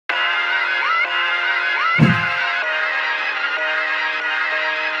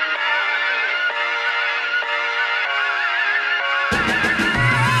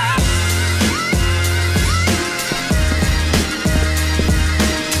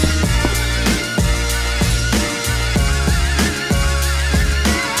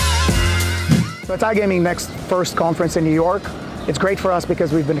it's iGaming next first conference in New York. It's great for us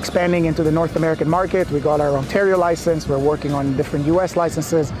because we've been expanding into the North American market. We got our Ontario license. We're working on different US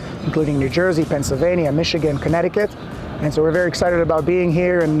licenses, including New Jersey, Pennsylvania, Michigan, Connecticut. And so we're very excited about being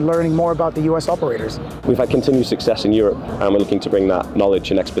here and learning more about the US operators. We've had continued success in Europe, and we're looking to bring that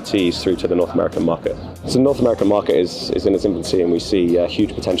knowledge and expertise through to the North American market. So the North American market is in its infancy, and we see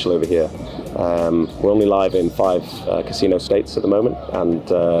huge potential over here. We're only live in 5 casino states at the moment, and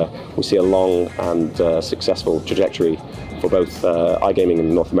we see a long and successful trajectory for both iGaming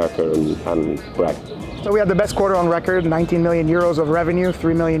in North America and Bragg. So we had the best quarter on record, 19 million euros of revenue,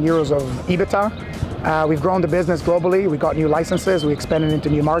 3 million euros of EBITDA. We've grown the business globally. We got new licenses. We expanded into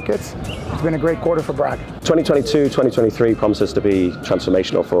new markets. It's been a great quarter for Bragg. 2022-2023 promises to be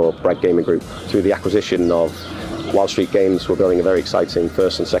transformational for Bragg Gaming Group. Through the acquisition of Wild Street Games, we're building a very exciting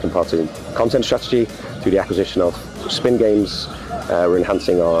first and second party content strategy. Through the acquisition of Spin Games, we're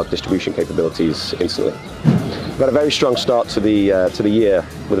enhancing our distribution capabilities instantly. We've had a very strong start to the year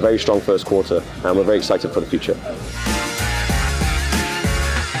with a very strong first quarter, and we're very excited for the future.